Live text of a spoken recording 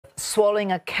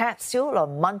swallowing a capsule or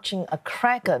munching a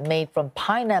cracker made from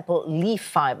pineapple leaf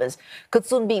fibres could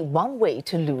soon be one way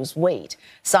to lose weight.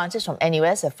 Scientists from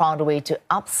NUS have found a way to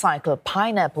upcycle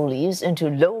pineapple leaves into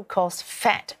low-cost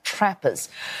fat trappers.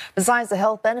 Besides the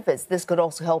health benefits, this could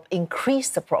also help increase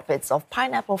the profits of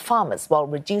pineapple farmers while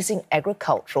reducing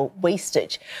agricultural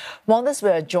wastage. On this, we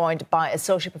are joined by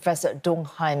Associate Professor Dong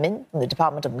Hai Min from the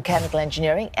Department of Mechanical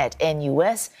Engineering at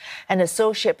NUS and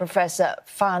Associate Professor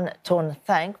Phan Ton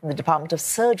Thang from the Department of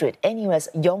Surgery at NUS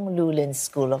Yong Lu Lin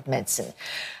School of Medicine.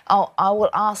 I will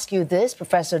ask you this,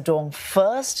 Professor Dong,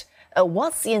 first.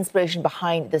 What's the inspiration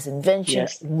behind this invention?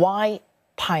 Yes. Why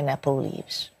pineapple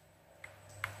leaves?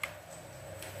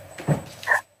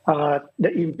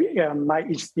 My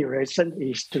inspiration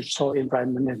is to solve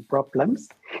environmental problems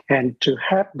and to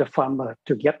help the farmer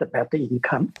to get the better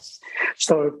income.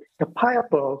 So the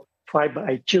pineapple fiber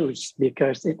I choose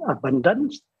because it's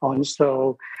abundant,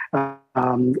 also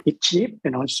it's cheap,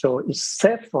 and also it's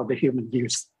safe for the human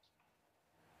use.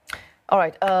 All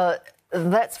right.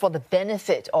 That's for the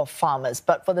benefit of farmers,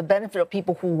 but for the benefit of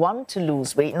people who want to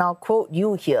lose weight. And I'll quote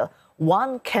you here: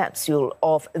 one capsule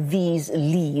of these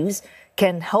leaves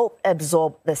can help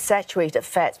absorb the saturated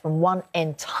fats from one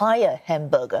entire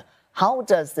hamburger. How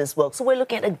does this work? So we're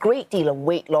looking at a great deal of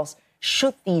weight loss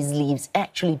should these leaves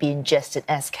actually be ingested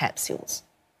as capsules.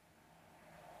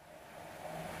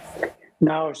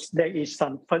 Now, there is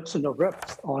some functional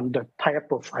rubs on the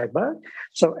pineapple fiber.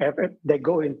 So they're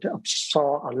going to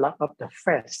absorb a lot of the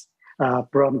fats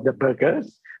from the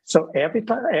burgers. So every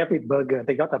burger,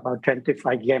 they got about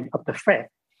 25 grams of the fat.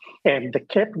 And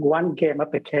the 1 gram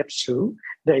of the capsule,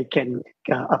 they can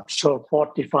absorb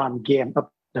 45 grams of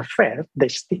the fat. They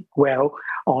stick well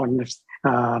on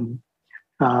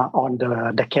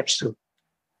the capsule.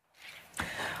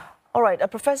 All right,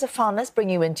 Professor Phan, let's bring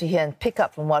you into here and pick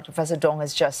up from what Professor Dong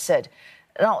has just said.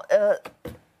 Now,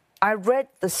 I read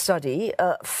the study.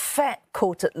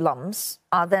 Fat-coated lumps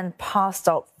are then passed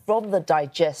out from the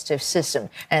digestive system,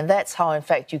 and that's how, in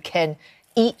fact, you can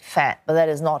eat fat, but that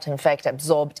is not, in fact,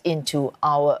 absorbed into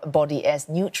our body as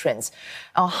nutrients.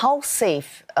 Now, how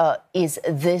safe is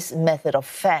this method of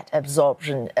fat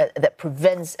absorption that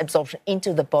prevents absorption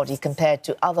into the body compared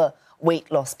to other weight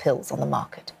loss pills on the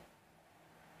market?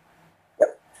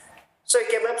 So it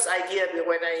came up this idea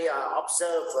when I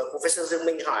observed Professor Zheng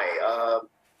Minghai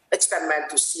experiment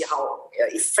to see how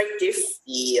effective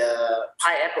the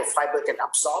pineapple fiber can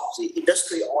absorb the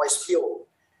industrial oil spill.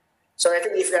 So I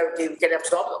think if we can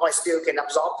absorb the oil spill, can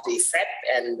absorb the fat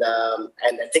and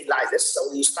things like this.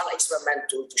 So we start experiment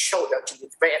to show that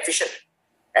it's very efficient.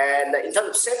 And in terms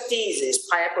of safety, this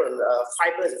pineapple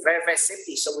fiber is very, very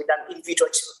safety. So we done in vitro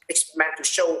experiment to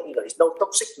show it's no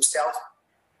toxic to cells.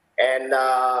 And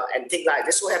things like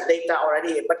this. We have data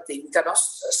already, but we cannot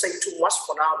say too much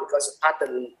for now because the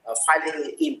patent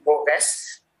filing in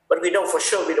progress. But we know for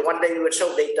sure, one day we will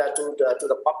show data to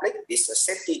the public. It's a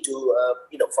safety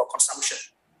for consumption.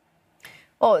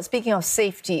 Oh, speaking of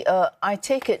safety, I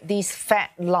take it these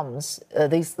fat lumps,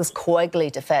 this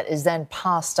coagulated fat, is then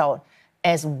passed out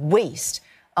as waste.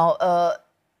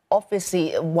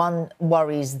 Obviously, one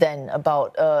worries then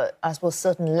about, I suppose,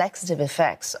 certain laxative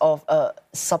effects of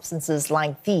substances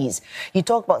like these. You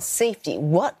talk about safety.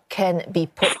 What can be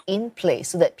put in place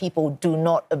so that people do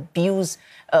not abuse,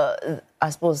 I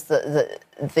suppose, the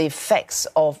effects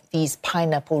of these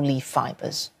pineapple leaf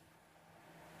fibres?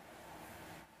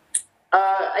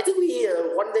 I think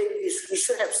one day we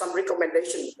should have some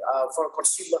recommendation for a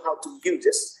consumer how to use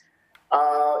this.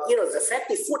 The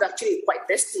fatty food actually is quite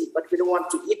tasty, but we don't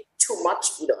want to eat too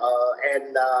much,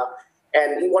 and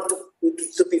we want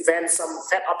to prevent some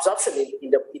fat absorption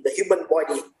in the human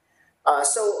body.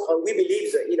 So we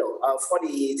believe that for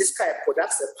this kind of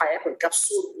products, the pineapple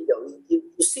capsule, you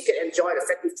still can enjoy the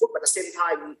fatty food, but at the same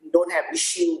time you don't have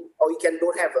issue or you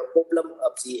don't have a problem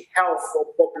of the health or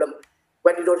problem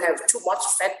when you don't have too much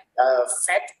fat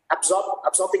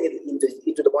absorbing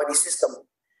into the body system.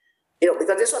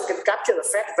 Because this one can capture the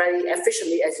fat very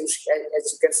efficiently, as you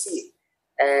can see,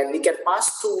 and it can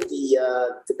pass through the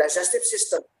digestive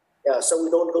system, so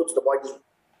we don't go to the body,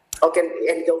 or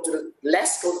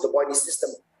less go to the body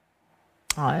system.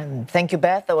 Thank you,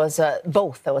 Beth. That was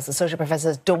both. That was Associate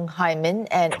Professors Dong Hai Min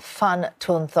and Phan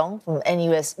Ton Thong from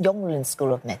NUS Yong Lin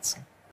School of Medicine.